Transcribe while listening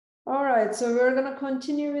All right, so we're going to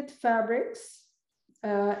continue with fabrics,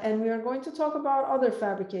 and we are going to talk about other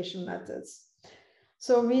fabrication methods.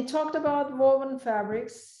 So we talked about woven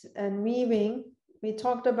fabrics and weaving. We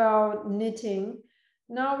talked about knitting.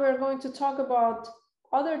 Now we're going to talk about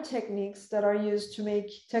other techniques that are used to make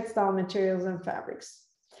textile materials and fabrics.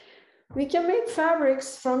 We can make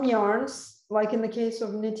fabrics from yarns, like in the case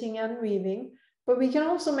of knitting and weaving, but we can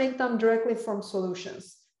also make them directly from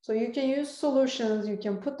solutions. So you can use solutions, you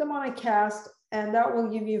can put them on a cast, and that will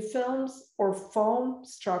give you films or foam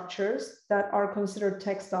structures that are considered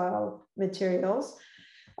textile materials.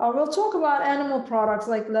 We'll talk about animal products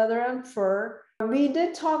like leather and fur. We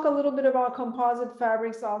did talk a little bit about composite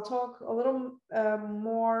fabrics. I'll talk a little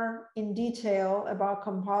more in detail about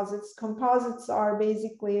composites. Composites are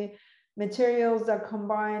basically materials that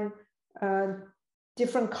combine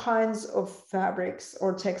different kinds of fabrics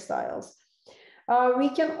or textiles. We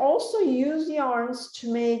can also use yarns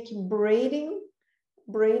to make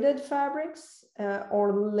braided fabrics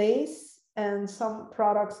or lace and some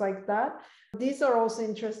products like that. These are also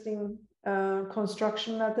interesting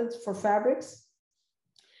construction methods for fabrics.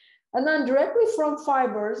 And then directly from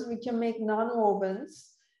fibers, we can make nonwovens.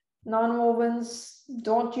 Nonwovens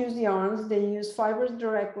don't use yarns, they use fibers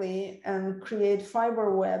directly and create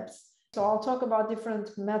fiber webs. So I'll talk about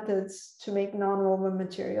different methods to make nonwoven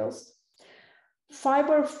materials.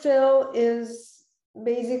 Fiber fill is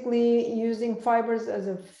basically using fibers as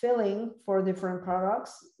a filling for different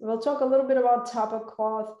products. We'll talk a little bit about tapa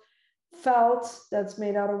cloth, felt that's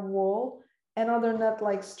made out of wool, and other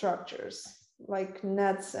net-like structures like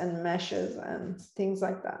nets and meshes and things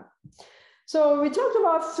like that. So we talked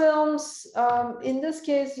about films. In this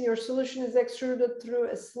case, your solution is extruded through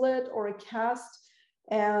a slit or a cast,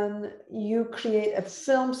 and you create a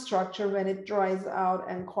film structure when it dries out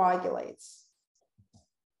and coagulates.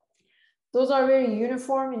 Those are very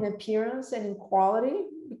uniform in appearance and in quality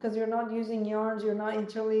because you're not using yarns, you're not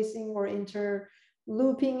interlacing or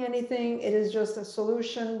interlooping anything. It is just a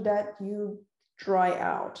solution that you dry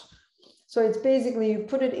out. So it's basically you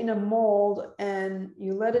put it in a mold and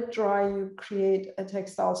you let it dry, you create a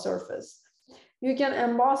textile surface. You can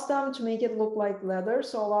emboss them to make it look like leather.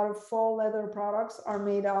 So a lot of faux leather products are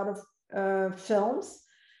made out of films.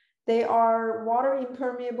 They are water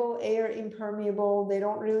impermeable, air impermeable. They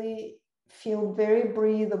don't really feel very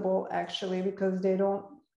breathable actually because they don't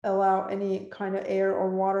allow any kind of air or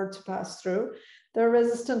water to pass through. They're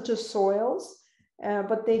resistant to soils,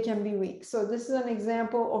 but they can be weak. So this is an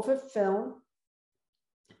example of a film.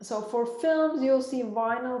 So for films, you'll see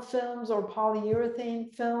vinyl films or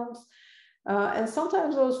polyurethane films. And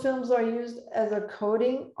sometimes those films are used as a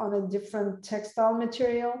coating on a different textile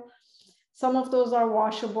material. Some of those are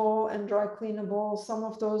washable and dry cleanable. Some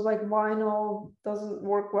of those, like vinyl, doesn't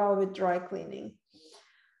work well with dry cleaning.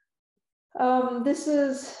 This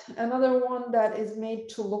is another one that is made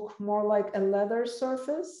to look more like a leather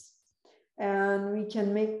surface. And we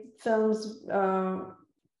can make films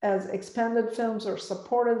as expanded films or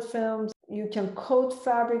supported films. You can coat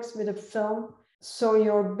fabrics with a film. So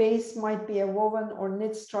your base might be a woven or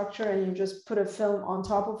knit structure and you just put a film on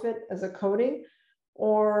top of it as a coating.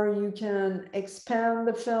 Or you can expand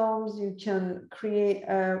the films, you can create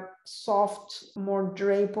a soft, more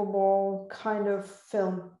drapable kind of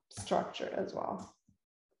film structure as well.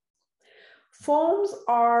 Foams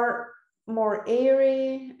are more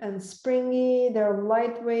airy and springy. They're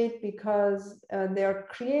lightweight because they're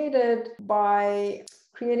created by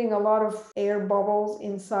creating a lot of air bubbles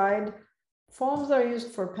inside. Foams are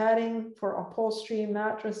used for padding, for upholstery,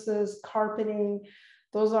 mattresses, carpeting.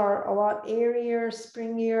 Those are a lot airier,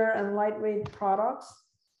 springier, and lightweight products.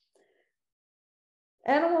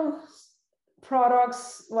 Animal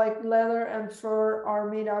products like leather and fur are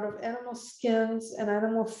made out of animal skins and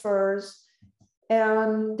animal furs,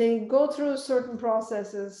 and they go through certain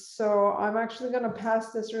processes. So I'm actually going to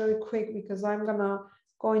pass this really quick because I'm going to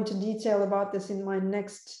go into detail about this in my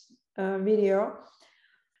next video.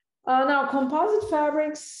 Now, composite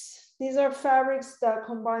fabrics, these are fabrics that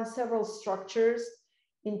combine several structures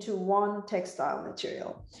into one textile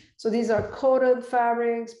material. So these are coated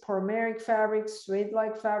fabrics, polymeric fabrics,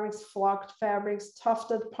 suede-like fabrics, flocked fabrics,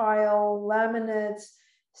 tufted pile, laminates,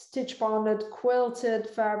 stitch bonded, quilted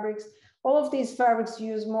fabrics. All of these fabrics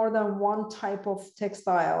use more than one type of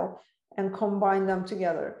textile and combine them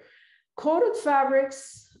together. Coated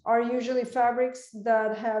fabrics are usually fabrics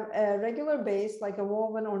that have a regular base, like a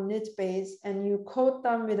woven or knit base, and you coat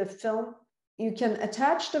them with a film. You can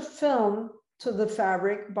attach the film to the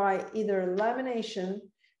fabric by either lamination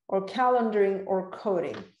or calendering or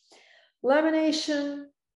coating. Lamination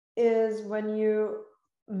is when you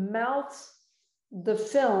melt the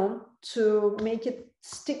film to make it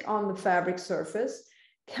stick on the fabric surface.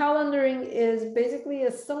 Calendaring is basically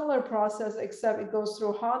a similar process, except it goes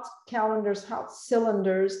through hot calendars, hot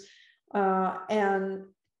cylinders, and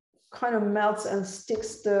kind of melts and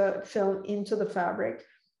sticks the film into the fabric,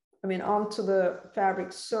 onto the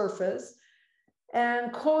fabric surface.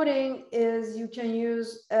 And coating is, you can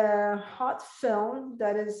use a hot film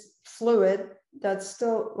that is fluid, that's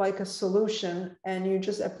still like a solution, and you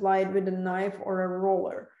just apply it with a knife or a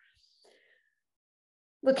roller.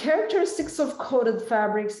 The characteristics of coated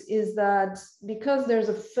fabrics is that because there's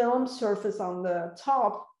a film surface on the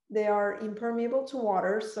top, they are impermeable to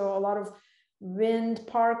water. So a lot of wind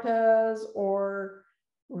parkas or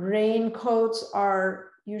raincoats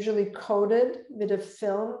are usually coated with a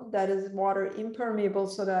film that is water impermeable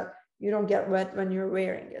so that you don't get wet when you're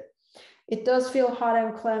wearing it. It does feel hot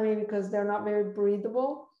and clammy because they're not very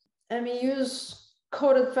breathable. And we use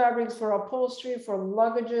coated fabrics for upholstery, for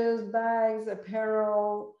luggages, bags,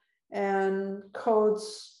 apparel, and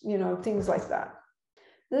coats, things like that.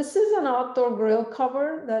 This is an outdoor grill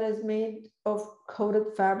cover that is made of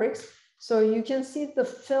coated fabrics. So you can see the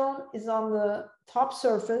film is on the top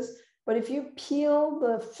surface, but if you peel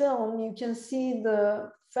the film, you can see the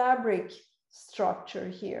fabric structure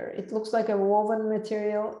here. It looks like a woven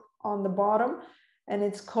material on the bottom, and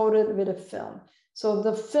it's coated with a film. So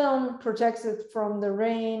the film protects it from the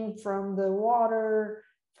rain, from the water,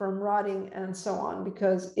 from rotting, and so on,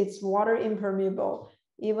 because it's water impermeable,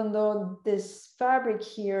 even though this fabric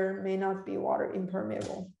here may not be water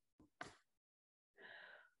impermeable.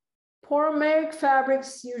 Polymeric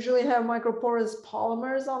fabrics usually have microporous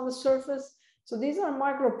polymers on the surface. So these are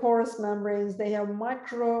microporous membranes. They have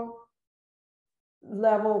micro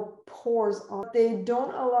level pores on. They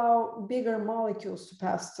don't allow bigger molecules to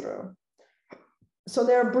pass through. So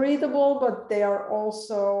they're breathable, but they are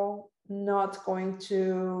also not going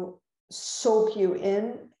to soak you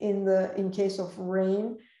in case of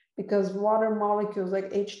rain, because water molecules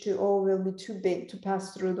like H2O will be too big to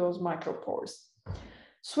pass through those micropores.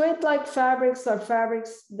 Suede-like fabrics are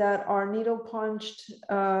fabrics that are needle punched,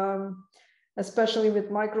 especially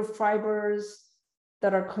with microfibers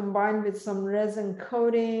that are combined with some resin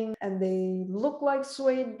coating, and they look like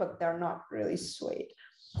suede, but they're not really suede.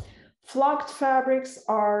 Flocked fabrics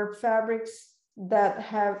are fabrics that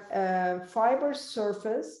have a fiber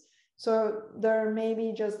surface. So there may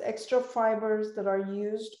be just extra fibers that are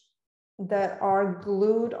used that are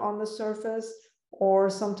glued on the surface, or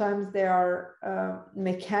sometimes they are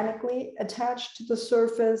mechanically attached to the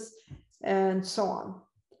surface, and so on.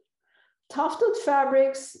 Tufted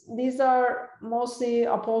fabrics, these are mostly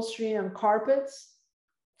upholstery and carpets.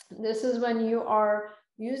 This is when you are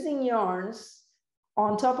using yarns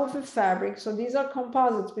on top of a fabric. So these are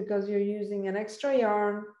composites because you're using an extra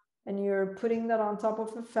yarn and you're putting that on top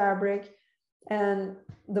of a fabric, and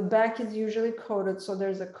the back is usually coated. So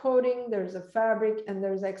there's a coating, there's a fabric, and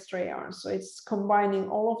there's extra yarn. So it's combining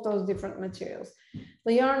all of those different materials.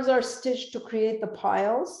 The yarns are stitched to create the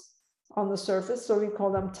piles on the surface. So we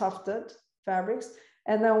call them tufted fabrics.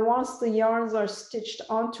 And then once the yarns are stitched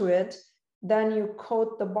onto it, then you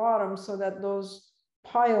coat the bottom so that those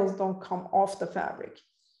piles don't come off the fabric.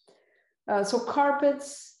 So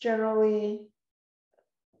carpets, generally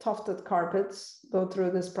tufted carpets, go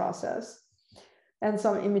through this process, and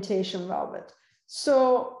some imitation velvet.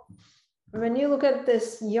 So when you look at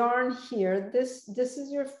this yarn here, this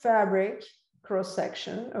is your fabric cross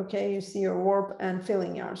section. Okay, you see your warp and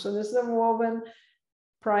filling yarn. So this is a woven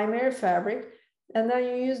primary fabric, and then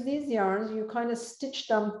you use these yarns, you kind of stitch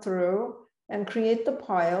them through and create the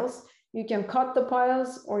piles. You can cut the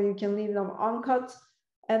piles or you can leave them uncut,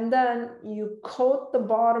 and then you coat the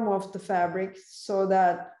bottom of the fabric so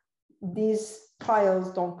that these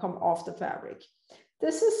piles don't come off the fabric.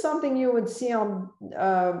 This is something you would see on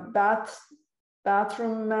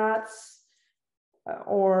bathroom mats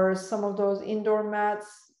or some of those indoor mats.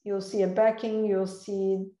 You'll see a backing, you'll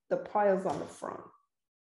see the piles on the front.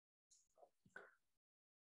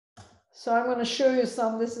 So I'm going to show you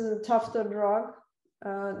some. This is a tufted rug.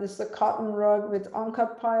 This is a cotton rug with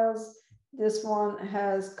uncut piles. This one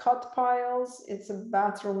has cut piles. It's a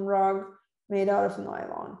bathroom rug made out of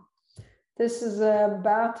nylon. This is a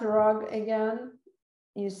bath rug again.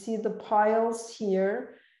 You see the piles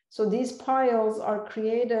here. So these piles are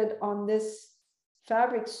created on this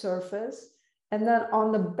fabric surface. And then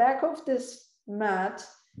on the back of this mat,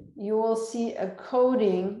 you will see a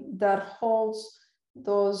coating that holds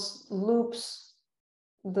those loops,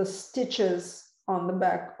 the stitches on the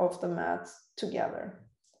back of the mat together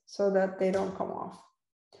so that they don't come off.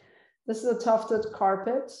 This is a tufted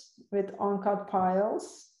carpet with uncut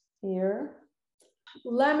piles here.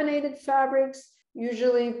 Laminated fabrics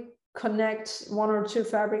usually connect one or two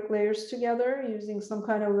fabric layers together using some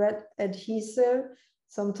kind of wet adhesive.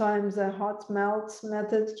 Sometimes a hot melt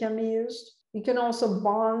method can be used. You can also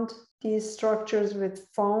bond these structures with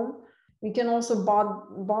foam. We can also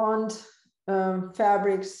bond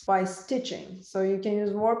fabrics by stitching. So you can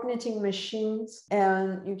use warp knitting machines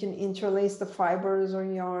and you can interlace the fibers or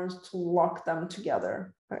yarns to lock them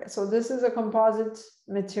together. Okay, so this is a composite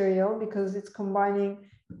material because it's combining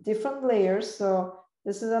different layers. So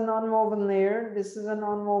this is a non-woven layer, this is a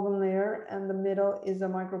non-woven layer, and the middle is a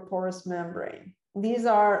microporous membrane. These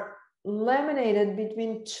are laminated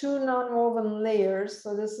between two non-woven layers.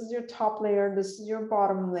 So this is your top layer, this is your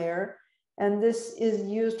bottom layer, and this is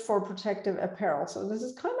used for protective apparel. So this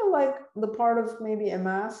is kind of like the part of maybe a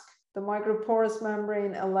mask. The microporous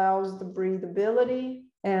membrane allows the breathability,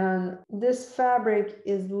 and this fabric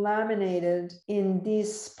is laminated in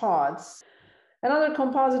these spots. Another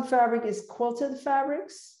composite fabric is quilted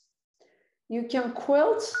fabrics. You can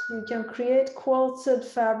quilt, you can create quilted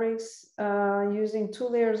fabrics using two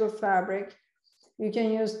layers of fabric. You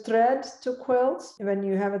can use thread to quilt. When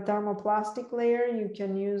you have a thermoplastic layer, you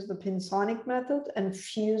can use the pinsonic method and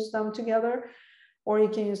fuse them together, or you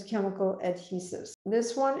can use chemical adhesives.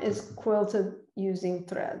 This one is quilted using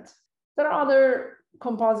thread. There are other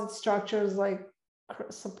composite structures like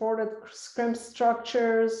supported scrimp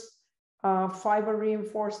structures, fiber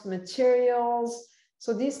reinforced materials.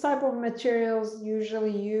 So these type of materials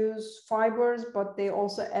usually use fibers, but they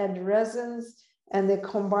also add resins and they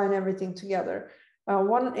combine everything together.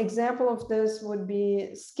 One example of this would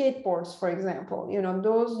be skateboards, for example. You know,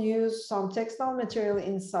 those use some textile material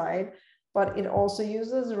inside, but it also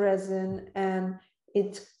uses resin and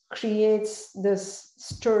it creates this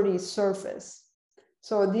sturdy surface.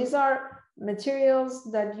 So these are materials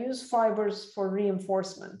that use fibers for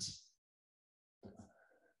reinforcement.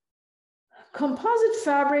 Composite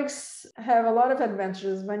fabrics have a lot of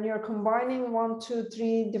advantages when you're combining 1, 2,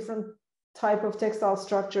 3 different type of textile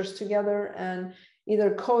structures together and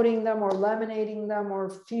either coating them or laminating them or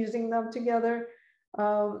fusing them together.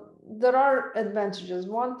 There are advantages.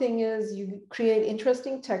 One thing is you create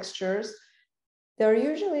interesting textures. They're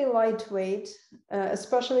usually lightweight,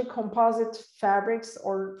 especially composite fabrics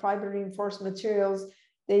or fiber reinforced materials.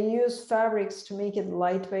 They use fabrics to make it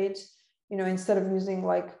lightweight, you know, instead of using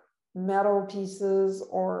like metal pieces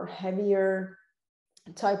or heavier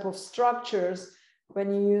type of structures.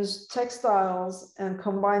 When you use textiles and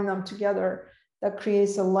combine them together, that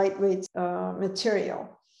creates a lightweight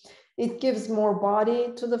material. It gives more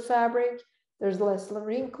body to the fabric. There's less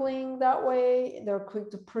wrinkling that way. They're quick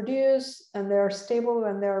to produce and they're stable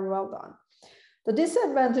when they're well done. The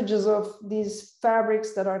disadvantages of these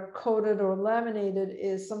fabrics that are coated or laminated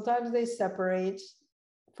is sometimes they separate.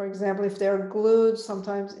 For example, if they're glued,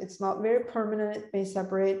 sometimes it's not very permanent, it may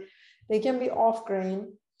separate. They can be off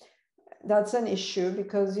grain. That's an issue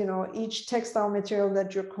because, you know, each textile material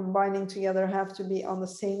that you're combining together have to be on the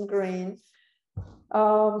same grain.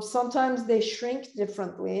 Sometimes they shrink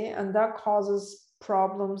differently and that causes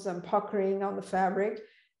problems and puckering on the fabric.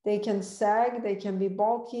 They can sag, they can be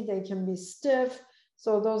bulky, they can be stiff.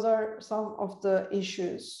 So those are some of the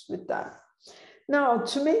issues with that. Now,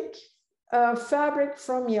 to make fabric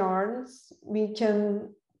from yarns, we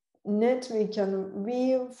can knit, we can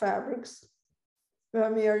weave fabrics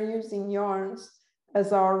when we are using yarns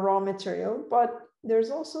as our raw material, but there's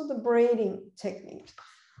also the braiding technique.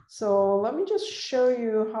 So let me just show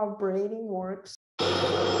you how braiding works.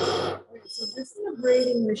 So this is a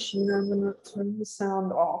braiding machine. I'm going to turn the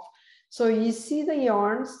sound off. So you see the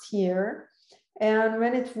yarns here, and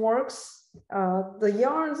when it works, the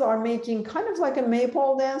yarns are making kind of like a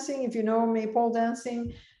maypole dancing. If you know maypole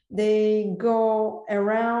dancing, they go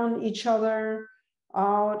around each other,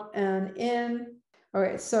 out and in.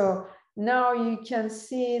 Okay, so now you can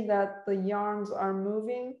see that the yarns are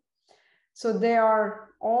moving. So they are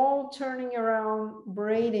all turning around,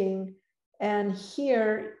 braiding, and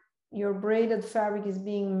here your braided fabric is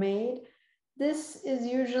being made. This is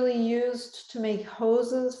usually used to make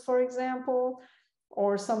hoses, for example,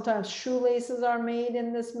 or sometimes shoelaces are made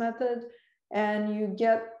in this method, and you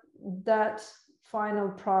get that final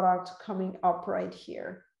product coming up right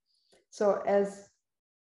here. So as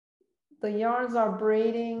the yarns are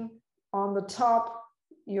braiding on the top,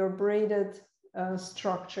 your braided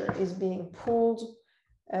structure is being pulled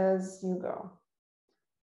as you go.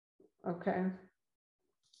 Okay.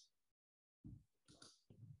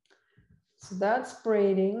 So that's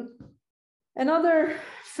braiding. Another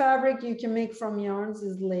fabric you can make from yarns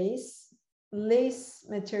is lace. Lace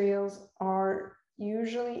materials are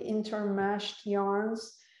usually intermeshed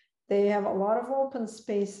yarns They have a lot of open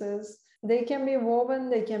spaces. They can be woven,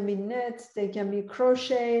 they can be knit, they can be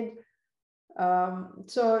crocheted.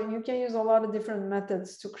 So you can use a lot of different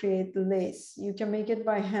methods to create lace. You can make it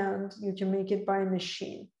by hand, you can make it by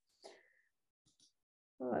machine.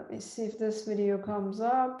 Let me see if this video comes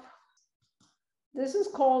up. This is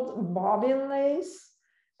called bobbin lace,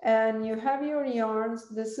 and you have your yarns.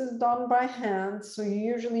 This is done by hand, so you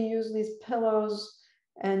usually use these pillows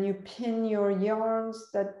and you pin your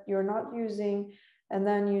yarns that you're not using, and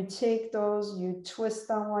then you take those, you twist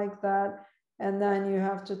them like that, and then you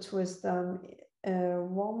have to twist them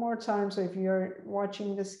one more time. So if you're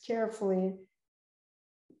watching this carefully,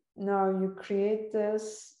 now you create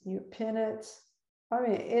this, you pin it. I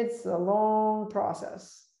mean, it's a long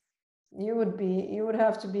process. You would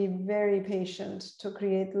have to be very patient to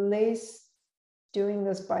create lace doing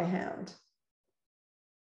this by hand.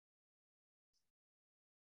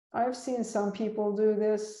 I've seen some people do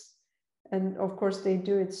this, and of course they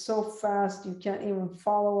do it so fast you can't even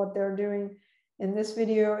follow what they're doing. In this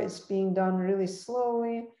video, it's being done really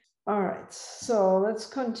slowly. All right, so let's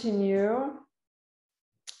continue.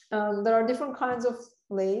 There are different kinds of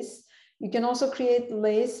lace. You can also create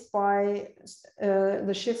lace by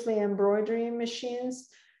the Shiftly embroidery machines.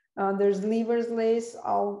 There's Lever's lace.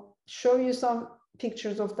 I'll show you some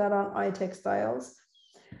pictures of that on iTextiles.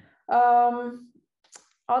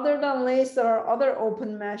 Other than lace, there are other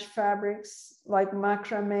open mesh fabrics like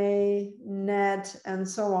macrame, net, and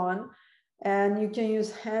so on. And you can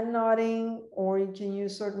use hand knotting, or you can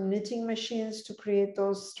use certain knitting machines to create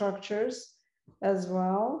those structures as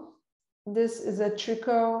well. This is a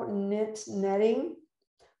tricot knit netting.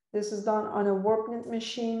 This is done on a warp knit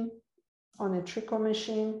machine, on a tricot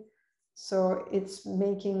machine. So it's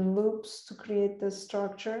making loops to create this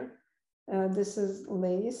structure. This is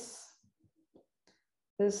lace.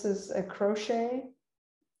 This is a crochet.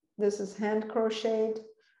 This is hand crocheted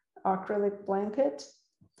acrylic blanket.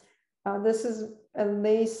 This is a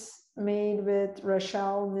lace made with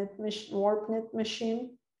Rachel warp knit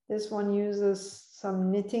machine. This one uses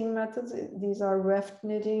some knitting methods. These are weft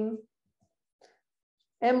knitting.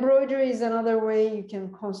 Embroidery is another way you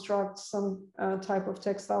can construct some type of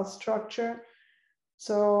textile structure.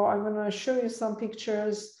 So I'm going to show you some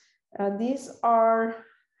pictures. These are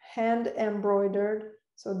hand embroidered.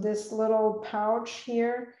 So this little pouch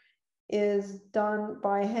here is done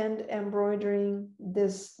by hand embroidering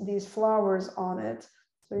these flowers on it.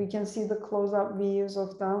 So you can see the close-up views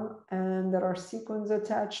of them, and there are sequins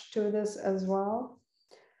attached to this as well.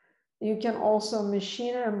 You can also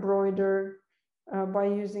machine embroider by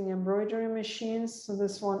using embroidery machines. So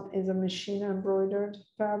this one is a machine embroidered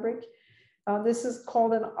fabric. This is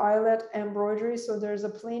called an eyelet embroidery. So there's a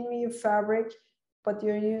plain weave fabric, but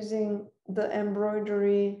you're using the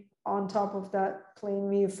embroidery on top of that plain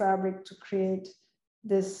weave fabric to create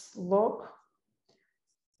this look.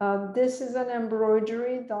 This is an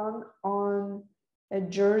embroidery done on a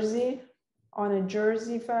jersey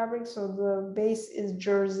fabric. So the base is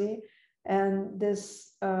jersey, and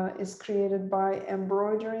this is created by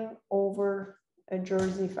embroidering over a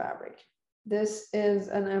jersey fabric. This is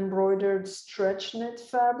an embroidered stretch knit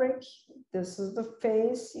fabric. This is the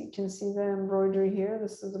face. You can see the embroidery here.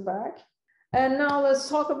 This is the back. And now let's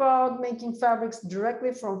talk about making fabrics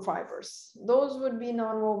directly from fibers. Those would be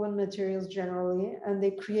non-woven materials generally, and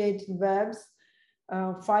they create webs,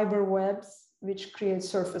 fiber webs, which create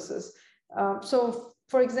surfaces. So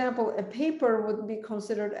for example, a paper would be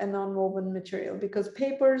considered a non-woven material because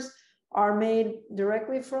papers are made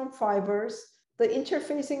directly from fibers. The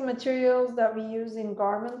interfacing materials that we use in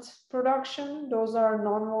garment production, those are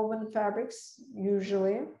non-woven fabrics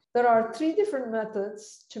usually. There are 3 different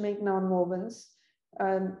methods to make non-wovens.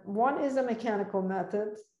 One is a mechanical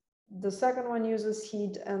method. The second one uses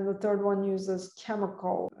heat, and the third one uses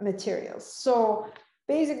chemical materials. So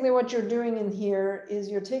basically what you're doing in here is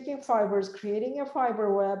you're taking fibers, creating a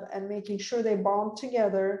fiber web, and making sure they bond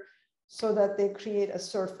together so that they create a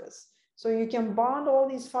surface. So you can bond all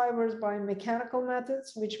these fibers by mechanical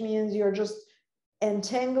methods, which means you're just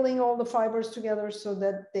entangling all the fibers together so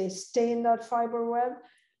that they stay in that fiber web,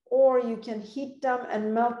 or you can heat them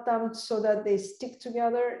and melt them so that they stick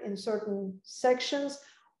together in certain sections,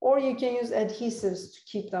 or you can use adhesives to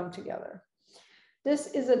keep them together. This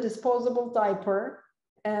is a disposable diaper,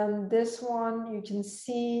 and this one you can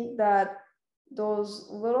see that those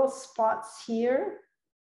little spots here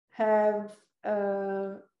have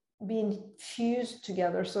been fused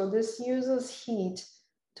together. So this uses heat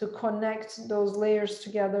to connect those layers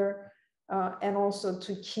together and also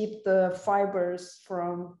to keep the fibers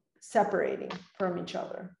from separating from each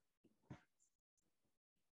other.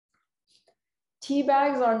 Tea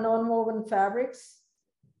bags are non-woven fabrics,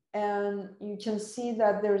 and you can see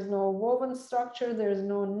that there's no woven structure, there's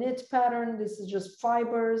no knit pattern. This is just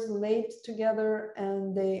fibers laid together,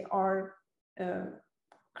 and they are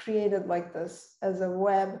created like this as a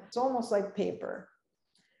web. It's almost like paper.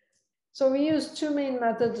 So we use two main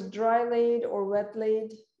methods, dry laid or wet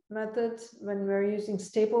laid method, when we're using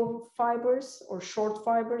staple fibers or short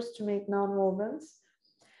fibers to make non-wovens.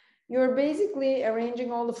 You're basically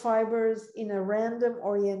arranging all the fibers in a random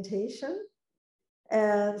orientation.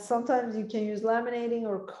 And sometimes you can use laminating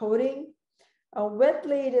or coating. A wet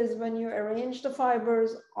laid is when you arrange the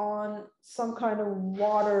fibers on some kind of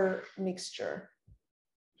water mixture.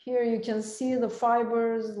 Here you can see the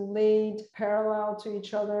fibers laid parallel to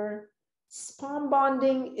each other. Spun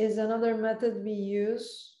bonding is another method we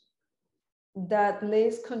use that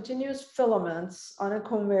lays continuous filaments on a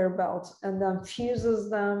conveyor belt and then fuses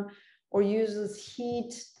them or uses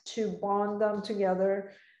heat to bond them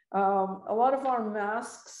together. A lot of our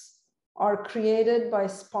masks are created by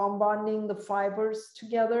spun bonding the fibers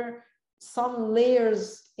together. Some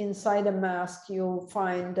layers inside a mask, you'll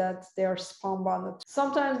find that they are spun bonded.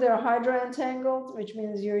 Sometimes they're hydro entangled, which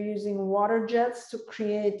means you're using water jets to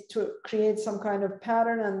create some kind of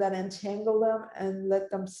pattern and then entangle them and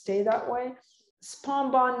let them stay that way.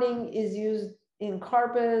 Spun bonding is used in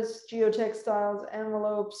carpets, geotextiles,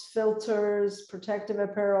 envelopes, filters, protective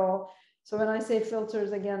apparel. So when I say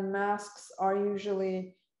filters, again, masks are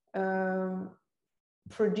usually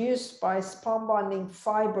produced by spun bonding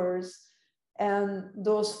fibers, and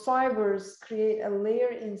those fibers create a layer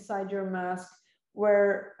inside your mask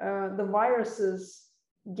where the viruses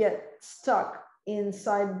get stuck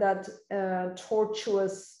inside that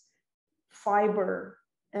tortuous fiber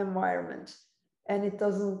environment, and it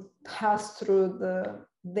doesn't pass through the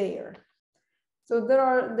layer. So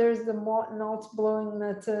there's the melt blowing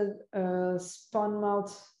method, spun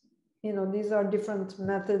melt. You know, these are different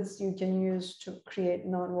methods you can use to create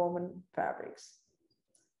non-woven fabrics.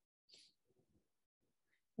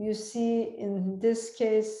 You see in this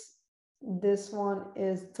case, this one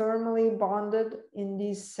is thermally bonded in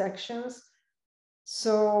these sections.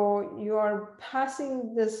 So you are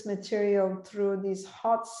passing this material through these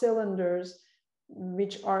hot cylinders,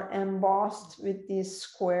 which are embossed with these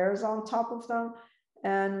squares on top of them.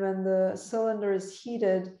 And when the cylinder is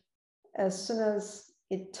heated, as soon as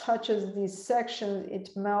it touches these sections, it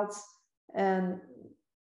melts and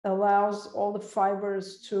allows all the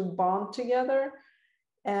fibers to bond together.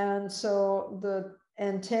 And so the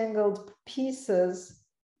entangled pieces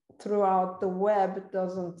throughout the web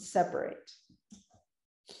doesn't separate.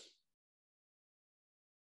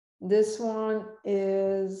 This one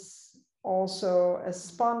is also a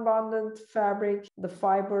spun bonded fabric. The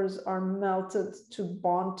fibers are melted to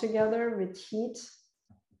bond together with heat.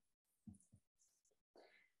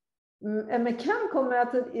 A mechanical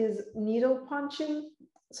method is needle punching.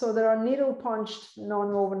 So there are needle punched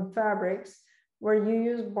non-woven fabrics where you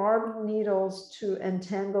use barbed needles to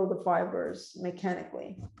entangle the fibers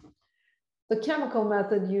mechanically. The chemical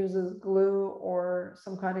method uses glue or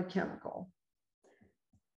some kind of chemical.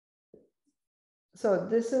 So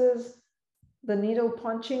this is the needle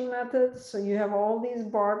punching method. So you have all these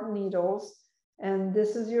barbed needles, and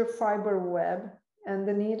this is your fiber web, and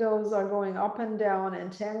the needles are going up and down,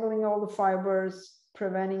 entangling all the fibers,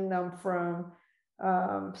 preventing them from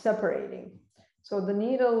separating. So the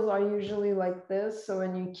needles are usually like this. So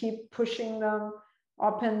when you keep pushing them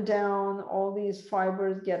up and down, all these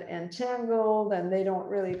fibers get entangled and they don't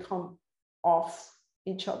really come off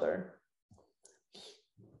each other.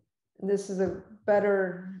 This is a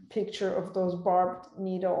better picture of those barbed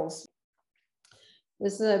needles.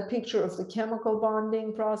 This is a picture of the chemical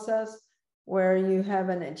bonding process where you have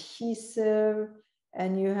an adhesive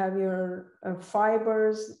and you have your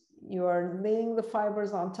fibers. You are laying the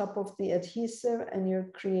fibers on top of the adhesive and you're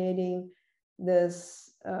creating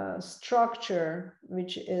this structure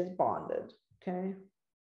which is bonded, okay?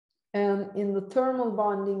 And in the thermal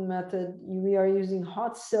bonding method, we are using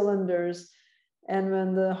hot cylinders. And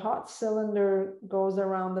when the hot cylinder goes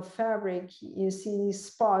around the fabric, you see these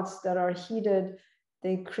spots that are heated.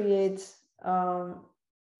 They create,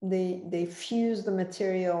 they fuse the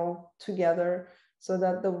material together so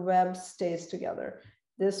that the web stays together.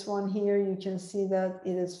 This one here, you can see that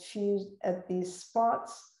it is fused at these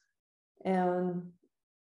spots and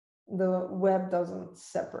the web doesn't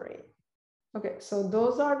separate. Okay, so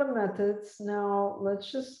those are the methods. Now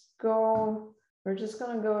let's just go, we're just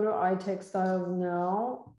gonna go to iTextiles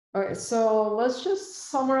now. Okay, so let's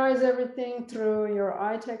just summarize everything through your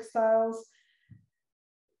iTextiles.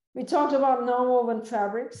 We talked about non-woven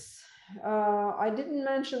fabrics. I didn't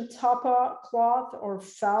mention tapa cloth or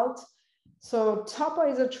felt. So tapa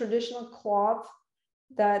is a traditional cloth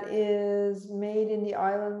that is made in the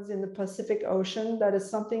islands in the Pacific Ocean. That is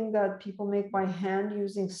something that people make by hand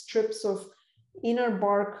using strips of inner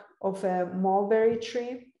bark of a mulberry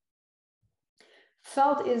tree.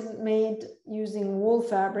 Felt is made using wool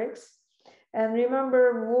fabrics. And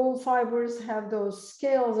remember, wool fibers have those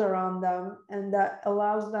scales around them, and that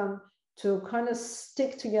allows them to kind of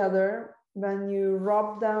stick together when you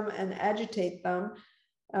rub them and agitate them.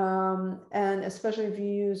 And especially if you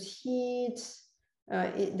use heat,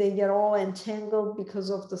 they get all entangled because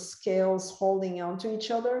of the scales holding onto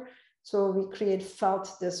each other. So we create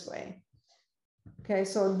felt this way. Okay,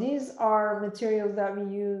 so these are materials that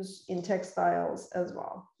we use in textiles as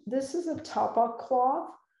well. This is a tapa cloth.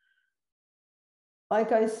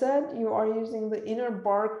 Like I said, you are using the inner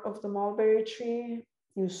bark of the mulberry tree.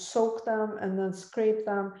 You soak them and then scrape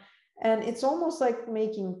them. And it's almost like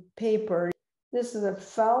making paper. This is a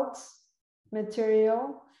felt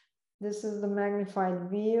material. This is the magnified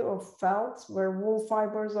view of felt, where wool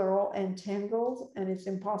fibers are all entangled and it's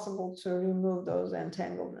impossible to remove those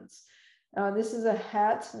entanglements. This is a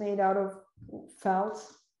hat made out of felt.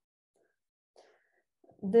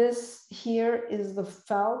 This here is the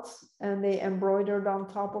felt, and they embroidered on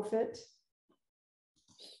top of it.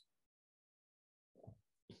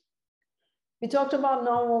 We talked about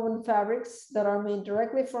non-woven fabrics that are made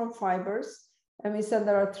directly from fibers. And we said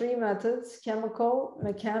there are three methods: chemical,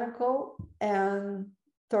 mechanical, and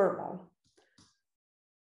thermal.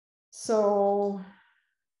 So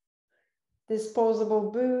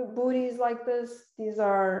disposable booties like this, these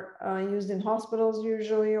are used in hospitals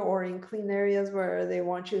usually, or in clean areas where they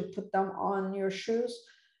want you to put them on your shoes.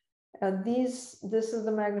 This is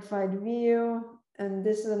the magnified view, and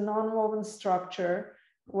this is a non-woven structure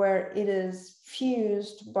where it is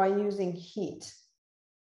fused by using heat.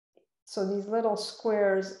 So these little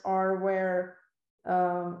squares are where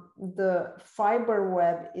the fiber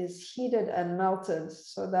web is heated and melted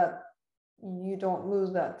so that you don't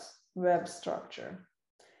lose that web structure.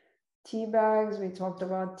 Tea bags, we talked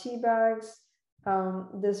about tea bags.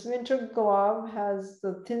 This winter glove has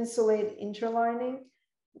the thinsulate interlining.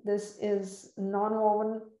 This is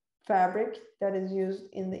non-woven fabric that is used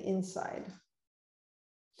in the inside.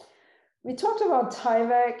 We talked about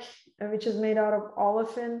Tyvek, which is made out of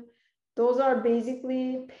olefin. Those are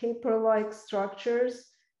basically paper-like structures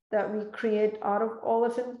that we create out of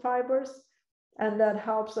olefin fibers, and that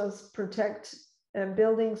helps us protect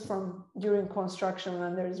buildings from during construction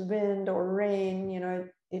when there's wind or rain. You know,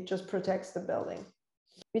 it just protects the building.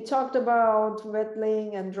 We talked about wet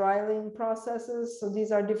laying and dry laying processes. So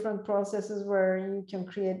these are different processes where you can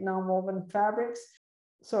create non-woven fabrics.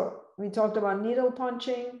 So we talked about needle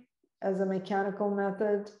punching as a mechanical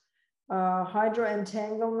method. Hydro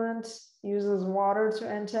entanglement uses water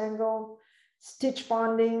to entangle. Stitch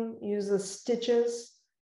bonding uses stitches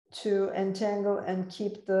to entangle and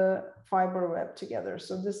keep the fiber web together.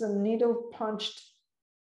 So this is a needle punched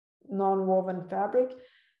non-woven fabric.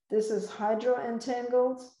 This is hydro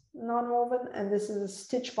entangled non-woven, and this is a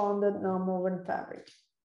stitch bonded non-woven fabric.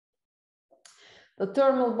 The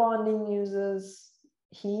thermal bonding uses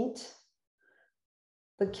heat.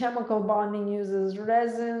 The chemical bonding uses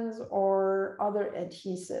resins or other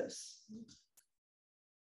adhesives.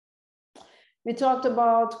 We talked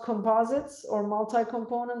about composites or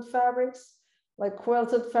multi-component fabrics, like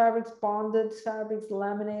quilted fabrics, bonded fabrics,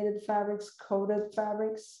 laminated fabrics, coated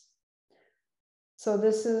fabrics. So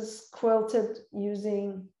this is quilted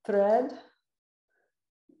using thread.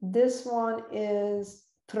 This one is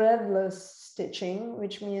threadless stitching,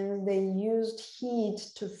 which means they used heat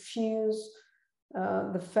to fuse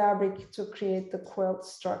the fabric to create the quilt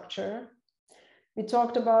structure. We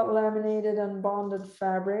talked about laminated and bonded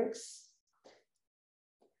fabrics.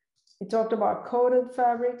 We talked about coated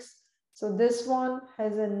fabrics. So this one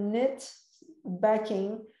has a knit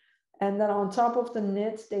backing, and then on top of the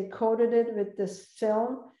knit, they coated it with this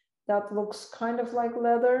film that looks kind of like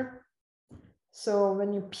leather. So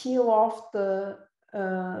when you peel off the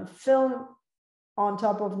film on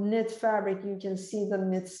top of knit fabric, you can see the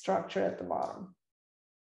knit structure at the bottom.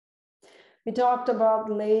 We talked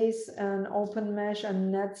about lace and open mesh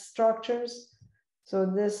and net structures. So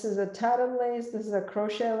this is a tatted lace, this is a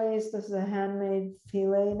crochet lace, this is a handmade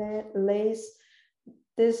filet lace.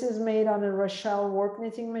 This is made on a Rochelle warp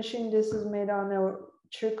knitting machine. This is made on a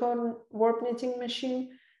Tricot warp knitting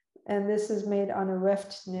machine. And this is made on a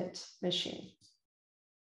weft knit machine.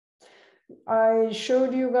 I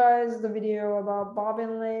showed you guys the video about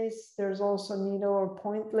bobbin lace. There's also needle or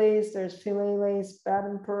point lace. There's filet lace,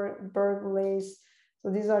 Battenberg lace. So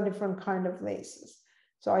these are different kind of laces.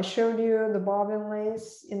 So I showed you the bobbin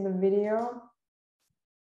lace in the video.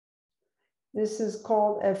 This is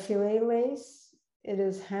called a filet lace. It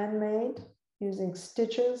is handmade using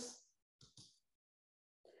stitches.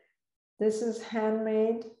 This is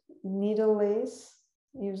handmade needle lace.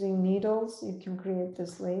 Using needles, you can create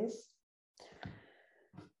this lace.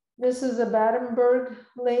 This is a Battenberg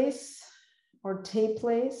lace or tape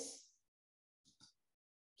lace.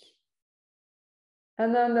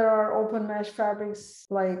 And then there are open mesh fabrics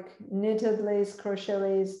like knitted lace, crochet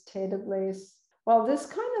lace, tailed lace. Well, this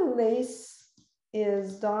kind of lace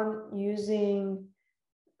is done using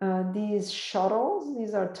these shuttles.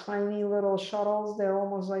 These are tiny little shuttles. They're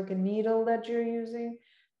almost like a needle that you're using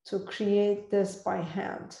to create this by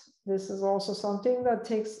hand. This is also something that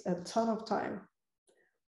takes a ton of time.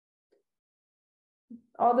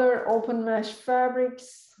 Other open mesh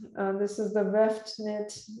fabrics. This is the weft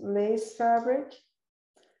knit lace fabric.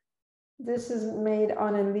 This is made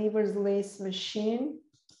on a Lever's lace machine.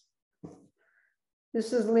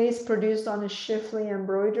 This is lace produced on a Shiffley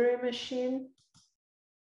embroidery machine.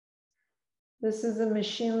 This is a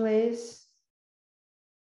machine lace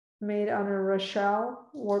made on a Rochelle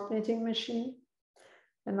warp knitting machine.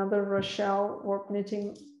 Another Rochelle warp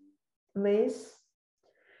knitting lace.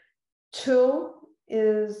 Tulle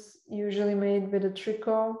is usually made with a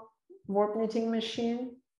tricot warp knitting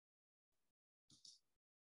machine.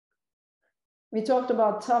 We talked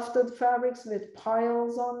about tufted fabrics with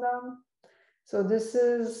piles on them. So this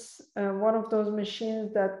is one of those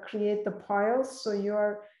machines that create the piles. So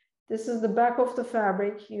this is the back of the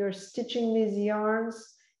fabric. You're stitching these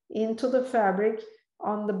yarns into the fabric.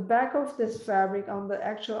 On the back of this fabric, on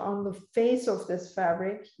the face of this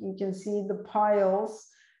fabric, you can see the piles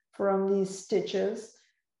from these stitches.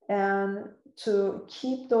 And to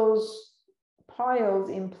keep those piles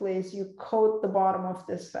in place, you coat the bottom of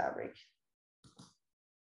this fabric.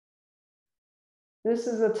 This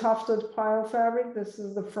is a tufted pile fabric. This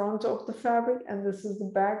is the front of the fabric, and this is the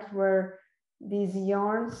back where these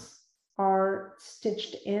yarns are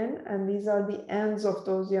stitched in, and these are the ends of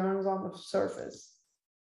those yarns on the surface.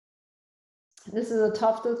 This is a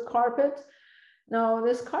tufted carpet. Now,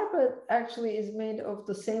 this carpet actually is made of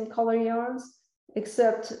the same color yarns,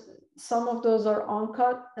 except some of those are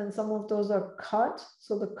uncut and some of those are cut.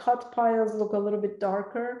 So the cut piles look a little bit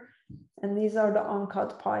darker. And these are the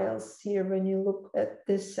uncut piles here when you look at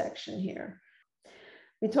this section here.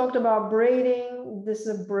 We talked about braiding. This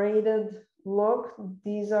is a braided look.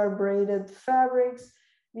 These are braided fabrics.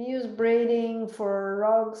 We use braiding for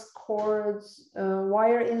rugs, cords,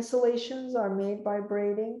 wire insulations are made by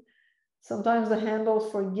braiding. Sometimes the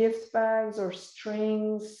handles for gift bags or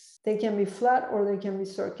strings, they can be flat or they can be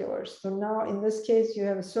circular. So now in this case, you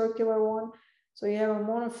have a circular one. So you have a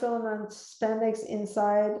monofilament spandex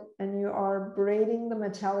inside and you are braiding the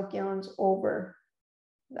metallic yarns over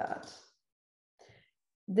that.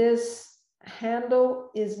 This handle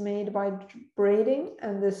is made by braiding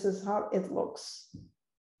and this is how it looks.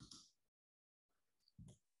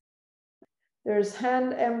 There's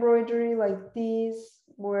hand embroidery like these,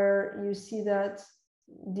 where you see that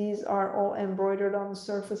these are all embroidered on the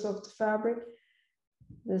surface of the fabric.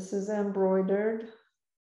 This is embroidered.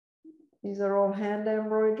 These are all hand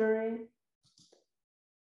embroidery.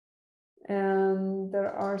 And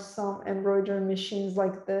there are some embroidery machines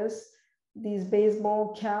like this. These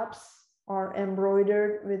baseball caps are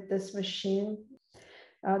embroidered with this machine.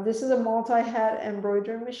 This is a multi-head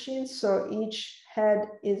embroidery machine. So each head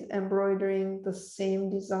is embroidering the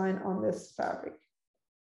same design on this fabric.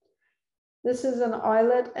 This is an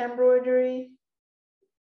eyelet embroidery.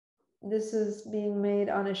 This is being made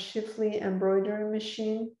on a Shiffley embroidery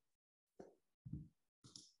machine.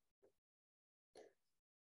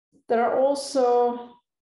 There are also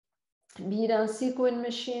bead and sequin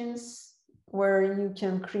machines where you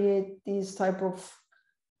can create these type of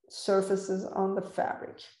surfaces on the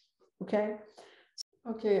fabric. Okay.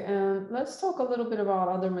 Okay, and let's talk a little bit about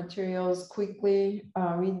other materials quickly.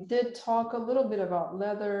 We did talk a little bit about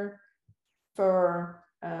leather, fur.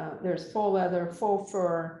 There's faux leather, faux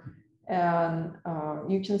fur, and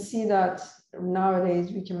you can see that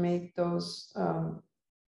nowadays we can make those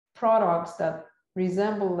products that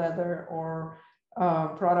resemble leather or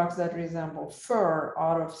products that resemble fur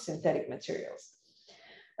out of synthetic materials.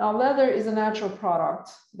 Now, leather is a natural product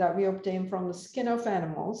that we obtain from the skin of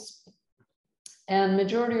animals, and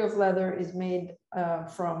majority of leather is made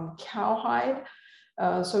from cowhide.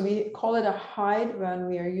 So we call it a hide when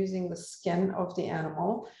we are using the skin of the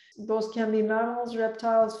animal. Those can be mammals,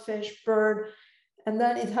 reptiles, fish, bird, and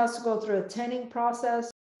then it has to go through a tanning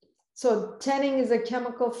process. So tanning is a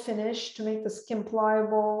chemical finish to make the skin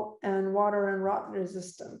pliable and water and rot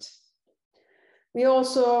resistant. We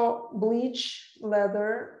also bleach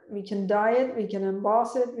leather. We can dye it, we can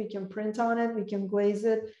emboss it, we can print on it, we can glaze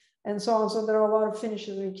it, and so on. So there are a lot of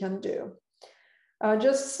finishes we can do.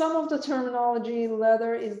 Just some of the terminology: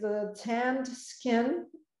 leather is the tanned skin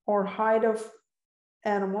or hide of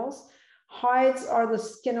animals. Hides are the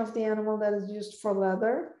skin of the animal that is used for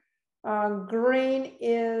leather. Grain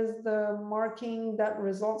is the marking that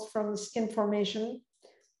results from the skin formation.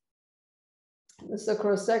 This is a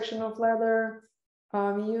cross section of leather.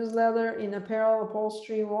 We use leather in apparel,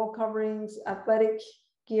 upholstery, wall coverings, athletic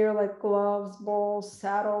gear like gloves, balls,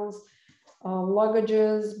 saddles,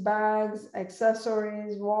 luggages, bags,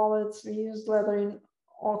 accessories, wallets. We use leather in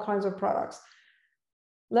all kinds of products.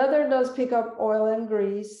 Leather does pick up oil and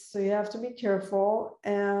grease, so you have to be careful,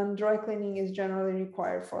 and dry cleaning is generally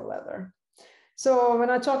required for leather. So when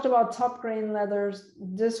I talked about top grain leathers,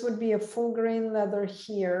 this would be a full grain leather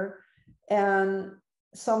here, and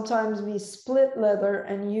sometimes we split leather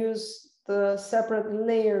and use the separate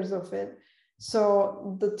layers of it.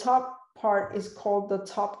 So the top part is called the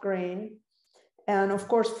top grain. And of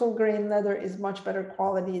course, full grain leather is much better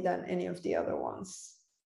quality than any of the other ones.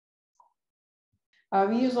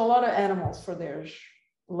 We use a lot of animals for their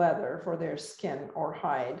leather, for their skin or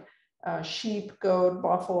hide. Sheep, goat,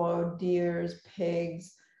 buffalo, deers,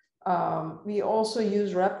 pigs. We also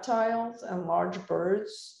use reptiles and large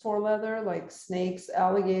birds for leather, like snakes,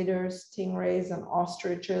 alligators, stingrays, and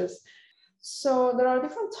ostriches. So there are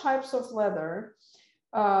different types of leather.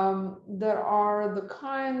 There are the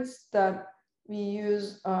kinds that we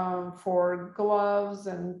use for gloves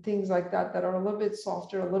and things like that that are a little bit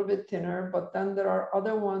softer, a little bit thinner, but then there are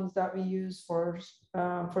other ones that we use for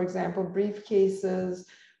example, briefcases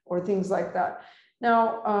or things like that.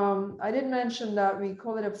 Now, I did mention that we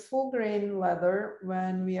call it a full grain leather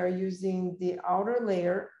when we are using the outer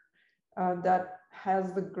layer that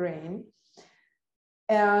has the grain.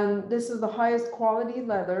 And this is the highest quality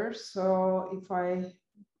leather. So if I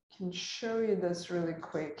can show you this really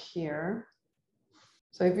quick here.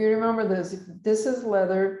 So if you remember this, if this is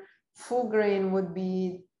leather, full grain would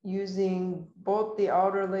be using both the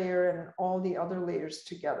outer layer and all the other layers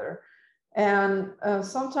together. And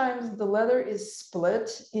sometimes the leather is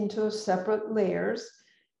split into separate layers,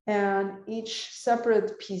 and each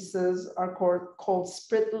separate pieces are called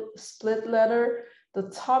split leather. The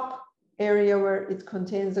top area where it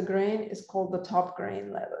contains the grain is called the top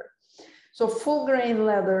grain leather. So full grain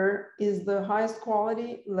leather is the highest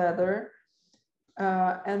quality leather.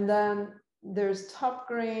 And then there's top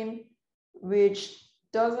grain, which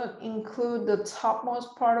doesn't include the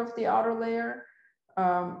topmost part of the outer layer,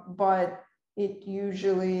 but it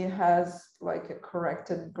usually has like a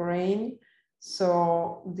corrected grain.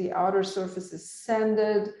 So the outer surface is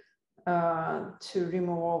sanded to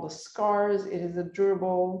remove all the scars. It is a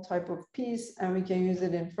durable type of piece, and we can use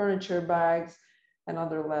it in furniture, bags, and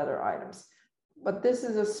other leather items. But this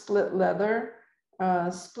is a split leather.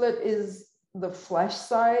 Split is the flesh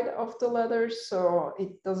side of the leather, so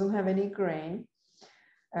it doesn't have any grain.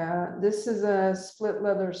 This is a split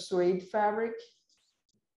leather suede fabric.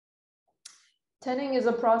 Tanning is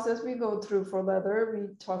a process we go through for leather.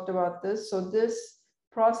 We talked about this. So this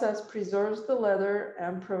process preserves the leather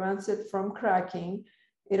and prevents it from cracking.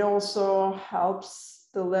 It also helps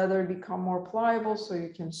the leather become more pliable so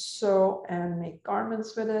you can sew and make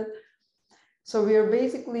garments with it. So we are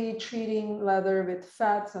basically treating leather with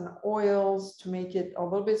fats and oils to make it a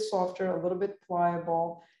little bit softer, a little bit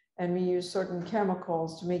pliable, and we use certain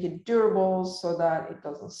chemicals to make it durable so that it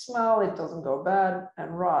doesn't smell, it doesn't go bad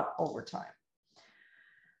and rot over time.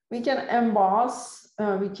 We can emboss,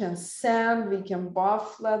 we can sand, we can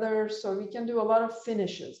buff leather, so we can do a lot of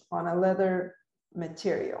finishes on a leather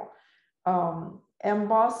material.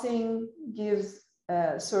 Embossing gives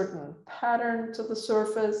a certain pattern to the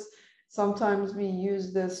surface. Sometimes we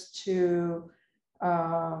use this to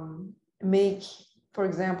make, for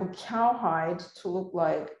example, cowhide to look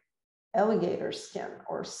like alligator skin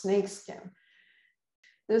or snake skin.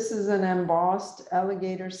 This is an embossed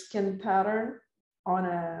alligator skin pattern on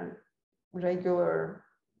a regular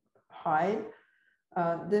hide.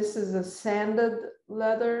 This is a sanded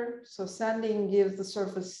leather. So sanding gives the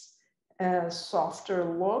surface a softer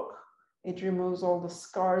look. It removes all the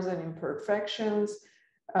scars and imperfections.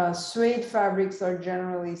 Suede fabrics are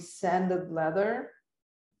generally sanded leather.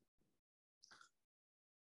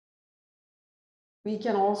 We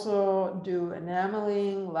can also do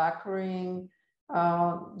enameling, lacquering.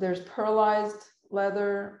 There's pearlized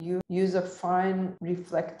leather. You use a fine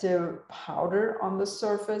reflective powder on the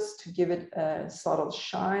surface to give it a subtle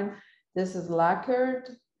shine. This is lacquered,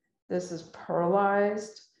 this is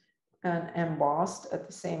pearlized and embossed at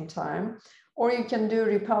the same time. Or you can do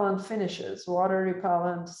repellent finishes, water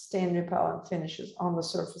repellent, stain repellent finishes on the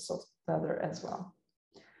surface of leather as well.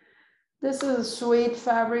 This is suede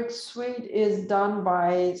fabric. Suede is done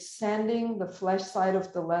by sanding the flesh side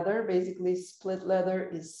of the leather. Basically, split leather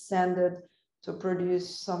is sanded to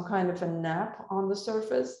produce some kind of a nap on the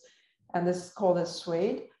surface, and this is called a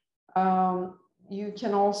suede. You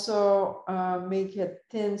can also make a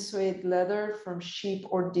thin suede leather from sheep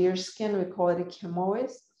or deer skin. We call it a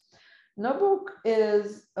chemois. Nubuck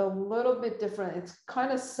is a little bit different. It's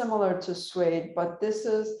kind of similar to suede, but this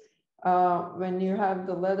is when you have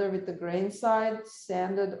the leather with the grain side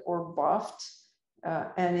sanded or buffed,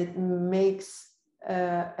 and it makes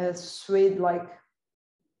a suede-like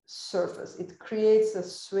surface. It creates a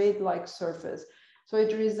suede-like surface. So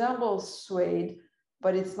it resembles suede,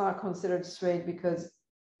 but it's not considered suede because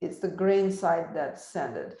it's the grain side that's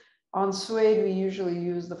sanded. On suede, we usually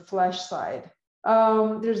use the flesh side.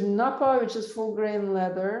 There's nappa, which is full grain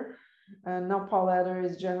leather. Nappa leather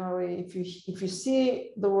is generally, if you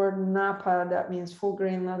see the word nappa, that means full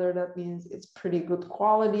grain leather. That means it's pretty good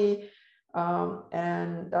quality,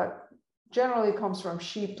 and that generally comes from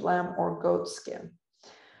sheep, lamb, or goat skin.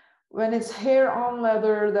 When it's hair on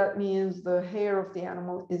leather, that means the hair of the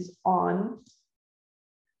animal is on.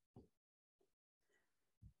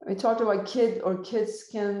 We talked about kid or kid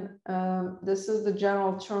skin. This is the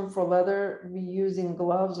general term for leather we use in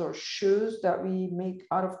gloves or shoes that we make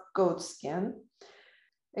out of goat skin.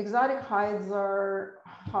 Exotic hides are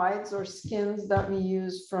hides or skins that we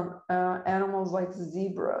use from animals like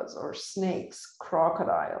zebras or snakes,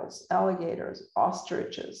 crocodiles, alligators,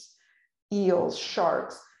 ostriches, eels,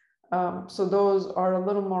 sharks. So those are a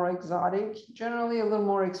little more exotic, generally a little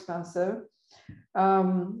more expensive.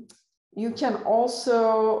 You can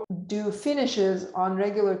also do finishes on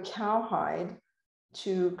regular cowhide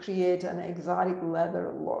to create an exotic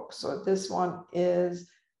leather look. So this one is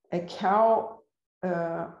a cow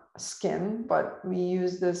skin, but we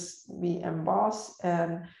use this, we emboss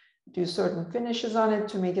and do certain finishes on it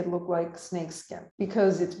to make it look like snake skin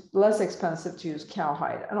because it's less expensive to use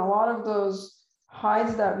cowhide. And a lot of those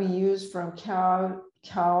hides that we use from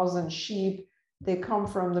cows and sheep, they come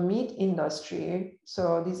from the meat industry.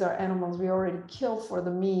 So these are animals we already kill for the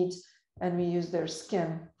meat, and we use their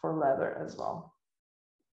skin for leather as well.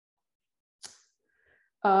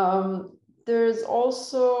 There's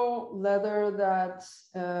also leather that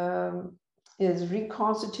is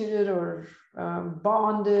reconstituted or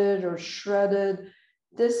bonded or shredded.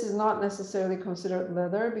 This is not necessarily considered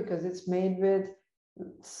leather because it's made with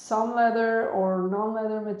some leather or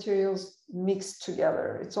non-leather materials mixed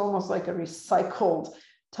together. It's almost like a recycled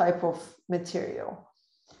type of material.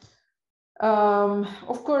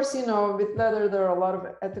 Of course, you know, with leather, there are a lot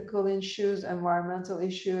of ethical issues, environmental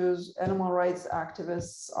issues. Animal rights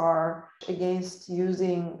activists are against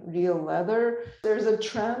using real leather. There's a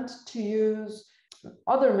trend to use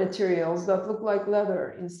other materials that look like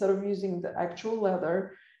leather instead of using the actual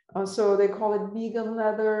leather. So they call it vegan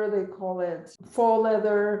leather, they call it faux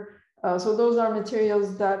leather. So those are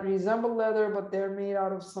materials that resemble leather, but they're made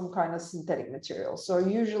out of some kind of synthetic material. So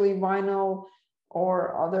usually vinyl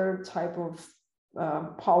or other type of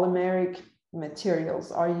polymeric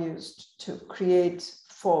materials are used to create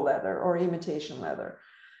faux leather or imitation leather.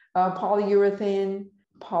 Polyurethane,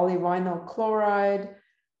 polyvinyl chloride,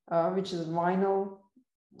 which is vinyl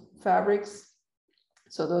fabrics.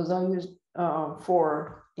 So those are used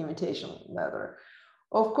for imitation leather.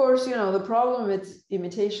 Of course, you know, the problem with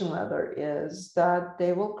imitation leather is that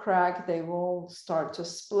they will crack, they will start to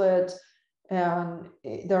split, and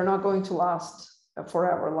they're not going to last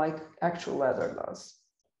forever like actual leather does.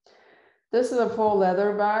 This is a faux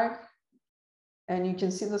leather bag, and you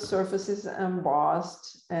can see the surface is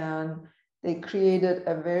embossed, and they created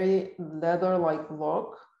a very leather-like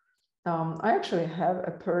look. I actually have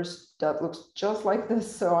a purse that looks just like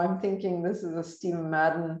this, so I'm thinking this is a Steve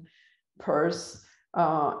Madden purse.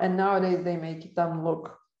 And nowadays they make them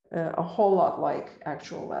look a whole lot like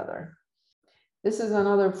actual leather. This is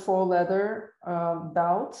another faux leather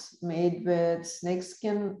belt made with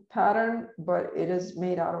snakeskin pattern, but it is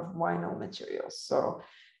made out of vinyl materials. So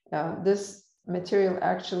this material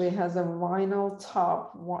actually has a vinyl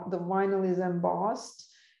top. The vinyl is embossed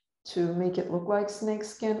to make it look like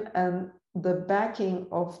snakeskin, and the backing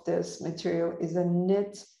of this material is a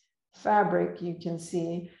knit fabric, you can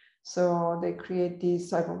see. So they create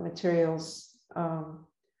these type of materials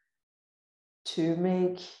to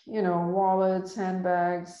make, you know, wallets,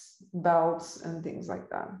 handbags, belts, and things like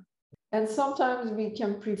that. And sometimes we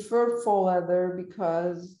can prefer faux leather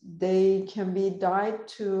because they can be dyed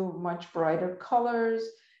to much brighter colors.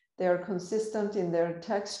 They're consistent in their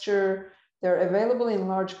texture. They're available in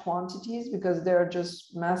large quantities because they're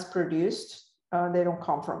just mass produced. They don't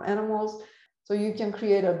come from animals. So you can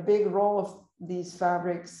create a big roll of these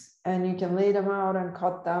fabrics and you can lay them out and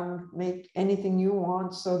cut them, make anything you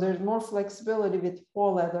want. So there's more flexibility with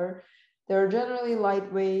faux leather. They're generally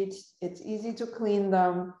lightweight. It's easy to clean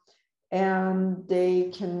them, and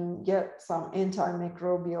they can get some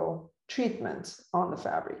antimicrobial treatment on the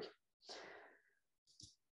fabric.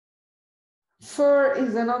 Fur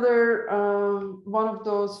is another one of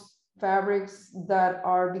those fabrics that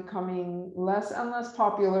are becoming less and less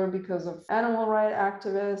popular because of animal rights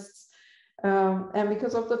activists and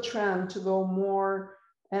because of the trend to go more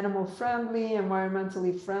animal friendly,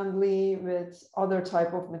 environmentally friendly with other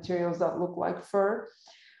type of materials that look like fur.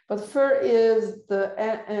 But fur is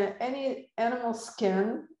any animal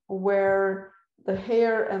skin where the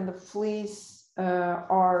hair and the fleece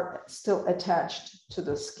are still attached to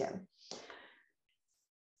the skin.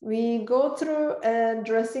 We go through a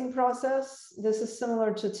dressing process. This is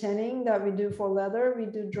similar to tanning that we do for leather. We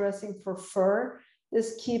do dressing for fur.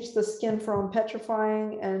 This keeps the skin from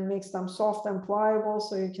petrifying and makes them soft and pliable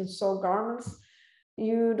so you can sew garments.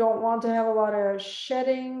 You don't want to have a lot of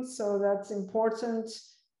shedding, so that's important.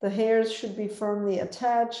 The hairs should be firmly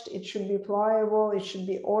attached. It should be pliable. It should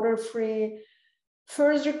be odor-free.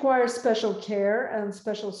 Furs require special care and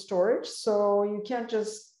special storage. So you can't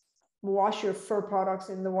just wash your fur products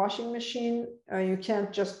in the washing machine. You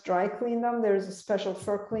can't just dry clean them. There's a special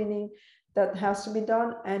fur cleaning that has to be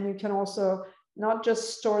done. And you can also not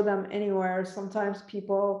just store them anywhere. Sometimes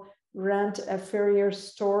people rent a farrier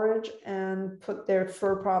storage and put their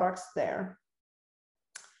fur products there.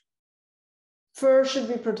 Fur should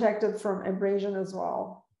be protected from abrasion as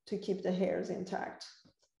well to keep the hairs intact.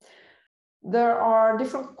 There are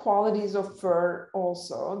different qualities of fur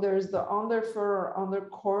also. There's the underfur or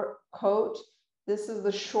undercoat. This is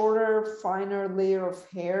the shorter, finer layer of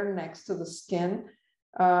hair next to the skin.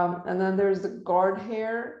 And then there's the guard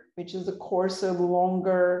hair, which is the coarser,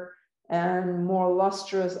 longer, and more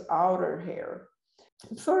lustrous outer hair.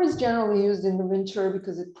 Fur is generally used in the winter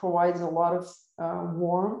because it provides a lot of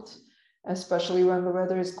warmth, especially when the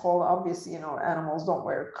weather is cold. Obviously, animals don't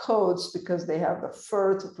wear coats because they have the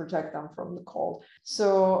fur to protect them from the cold.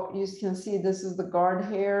 So you can see this is the guard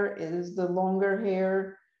hair. It is the longer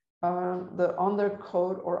hair. The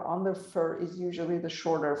undercoat or underfur is usually the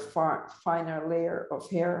shorter, finer layer of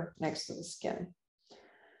hair next to the skin.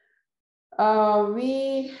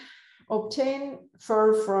 We obtain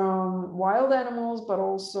fur from wild animals, but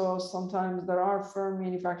also sometimes there are fur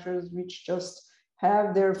manufacturers which just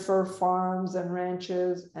have their fur farms and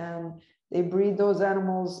ranches, and they breed those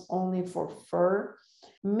animals only for fur.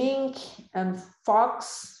 Mink and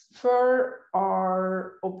fox fur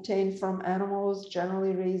are obtained from animals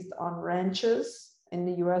generally raised on ranches in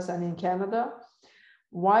the US and in Canada.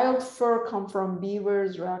 Wild fur come from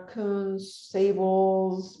beavers, raccoons,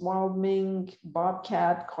 sables, wild mink,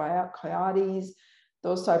 bobcat, coyotes,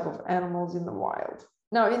 those type of animals in the wild.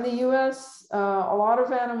 Now, in the US, a lot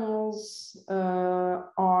of animals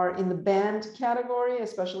are in the banned category,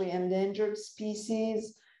 especially endangered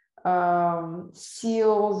species.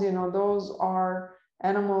 Seals, those are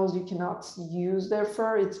animals you cannot use their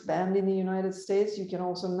fur. It's banned in the United States. You can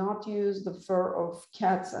also not use the fur of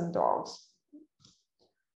cats and dogs.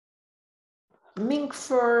 Mink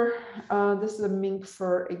fur, this is a mink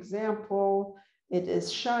fur example. It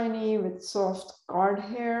is shiny with soft guard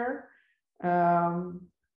hair.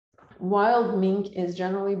 Wild mink is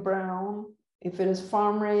generally brown. If it is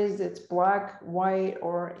farm raised, it's black, white,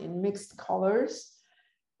 or in mixed colors.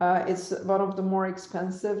 It's one of the more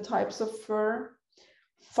expensive types of fur.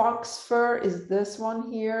 Fox fur is this one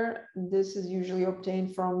here. This is usually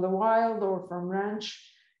obtained from the wild or from ranch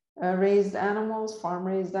raised animals, farm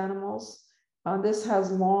raised animals. This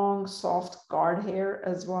has long, soft guard hair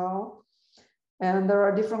as well. And there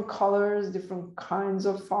are different colors, different kinds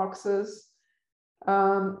of foxes.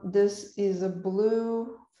 This is a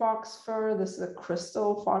blue fox fur. This is a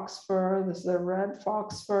crystal fox fur. This is a red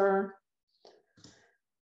fox fur.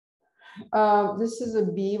 This is a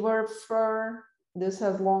beaver fur. This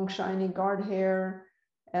has long, shiny guard hair,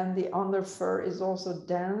 and the underfur is also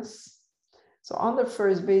dense. So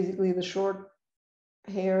underfur is basically the short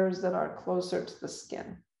hairs that are closer to the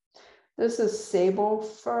skin. This is sable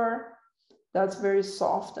fur. That's very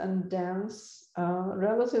soft and dense,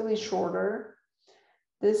 relatively shorter.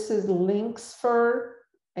 This is lynx fur,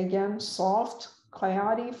 again, soft.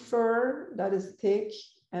 Coyote fur, that is thick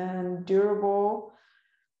and durable.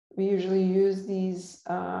 We usually use these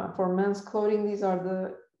for men's clothing. These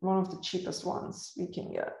are one of the cheapest ones we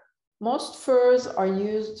can get. Most furs are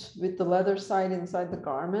used with the leather side inside the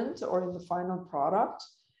garment or in the final product.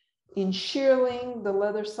 In shearling, the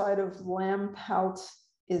leather side of lamb pelt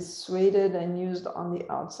is sueded and used on the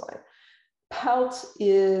outside. Pelt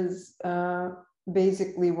is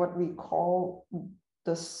basically what we call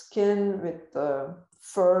the skin with the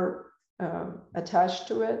fur attached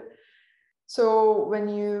to it. So when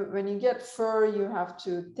you get fur, you have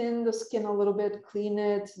to thin the skin a little bit, clean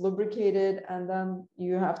it, lubricate it, and then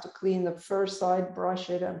you have to clean the fur side, brush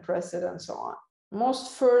it, and press it, and so on.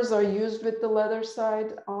 Most furs are used with the leather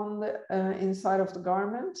side on the inside of the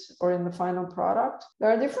garment or in the final product.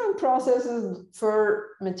 There are different processes fur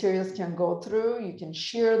materials can go through. You can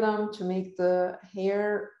shear them to make the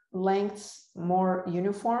hair lengths more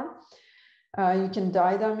uniform. You can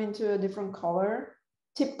dye them into a different color.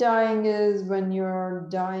 Tip dyeing is when you're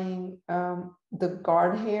dyeing the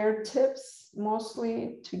guard hair tips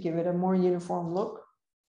mostly to give it a more uniform look.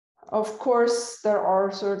 Of course, there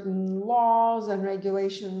are certain laws and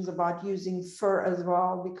regulations about using fur as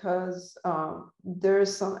well, because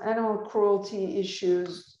there's some animal cruelty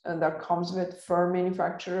issues that comes with fur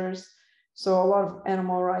manufacturers. So a lot of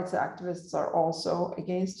animal rights activists are also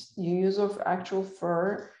against the use of actual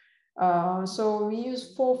fur. So we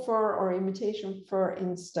use faux fur or imitation fur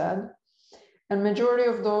instead. And majority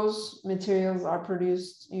of those materials are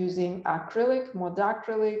produced using acrylic,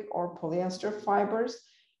 modacrylic, or polyester fibers.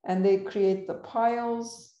 And they create the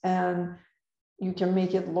piles, and you can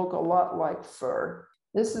make it look a lot like fur.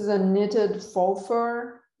 This is a knitted faux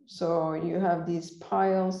fur. So you have these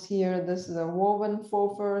piles here. This is a woven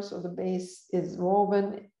faux fur. So the base is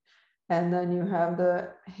woven, and then you have the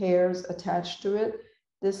hairs attached to it.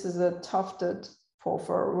 This is a tufted faux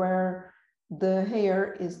fur where the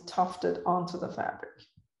hair is tufted onto the fabric.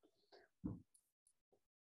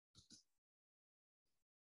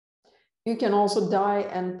 You can also dye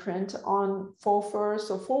and print on faux fur.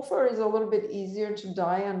 So faux fur is a little bit easier to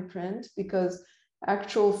dye and print because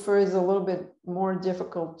actual fur is a little bit more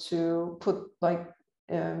difficult to put like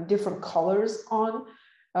different colors on.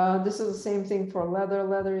 This is the same thing for leather.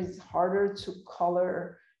 Leather is harder to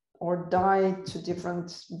color or dye to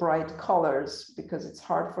different bright colors because it's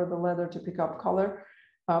hard for the leather to pick up color.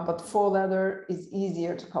 But faux leather is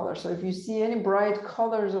easier to color. So if you see any bright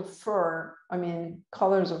colors of fur, I mean,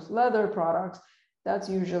 colors of leather products, that's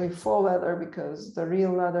usually faux leather because the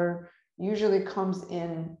real leather usually comes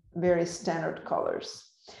in very standard colors.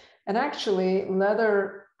 And actually,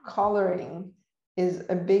 leather coloring is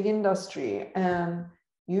a big industry. And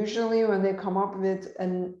usually when they come up with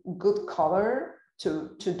a good color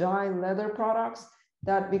to dye leather products,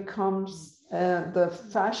 that becomes the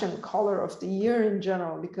fashion color of the year in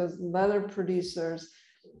general, because leather producers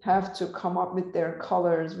have to come up with their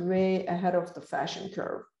colors way ahead of the fashion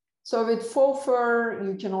curve. So with faux fur,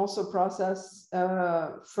 you can also process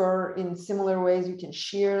fur in similar ways. You can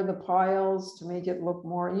shear the piles to make it look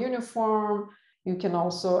more uniform. You can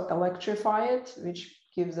also electrify it, which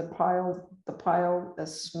gives the pile a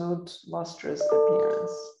smooth, lustrous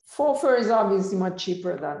appearance. Faux fur is obviously much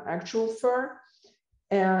cheaper than actual fur.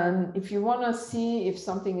 And if you want to see if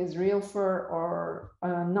something is real fur or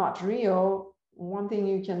not real, one thing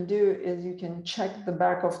you can do is you can check the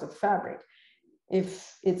back of the fabric.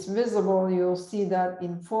 If it's visible, you'll see that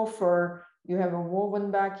in faux fur, you have a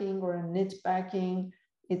woven backing or a knit backing.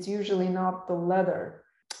 It's usually not the leather.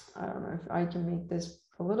 I don't know if I can make this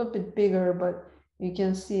a little bit bigger, but you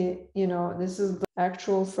can see, you know, this is the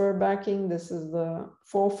actual fur backing. This is the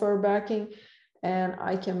faux fur backing. And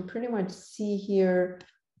I can pretty much see here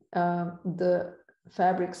the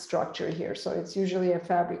fabric structure here. So it's usually a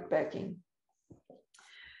fabric backing.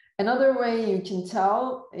 Another way you can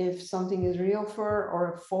tell if something is real fur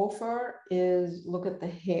or a faux fur is look at the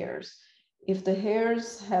hairs. If the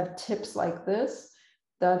hairs have tips like this,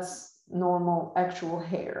 that's normal actual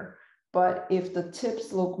hair. But if the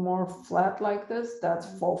tips look more flat like this,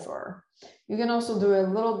 that's faux fur. You can also do a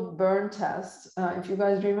little burn test. If you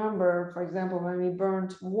guys remember, for example, when we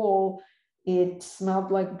burnt wool, it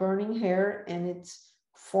smelled like burning hair and it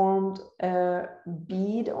formed a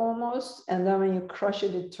bead almost. And then when you crush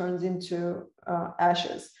it, it turns into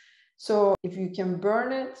ashes. So if you can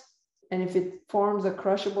burn it and if it forms a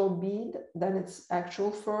crushable bead, then it's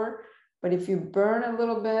actual fur. But if you burn a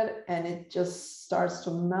little bit and it just starts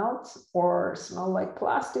to melt or smell like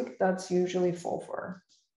plastic, that's usually faux fur.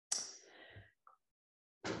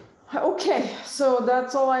 Okay, so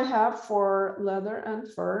that's all I have for leather and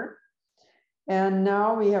fur. And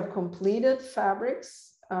now we have completed fabrics.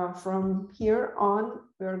 from here on,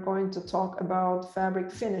 we're going to talk about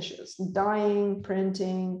fabric finishes, dyeing,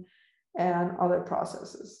 printing, and other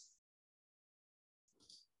processes.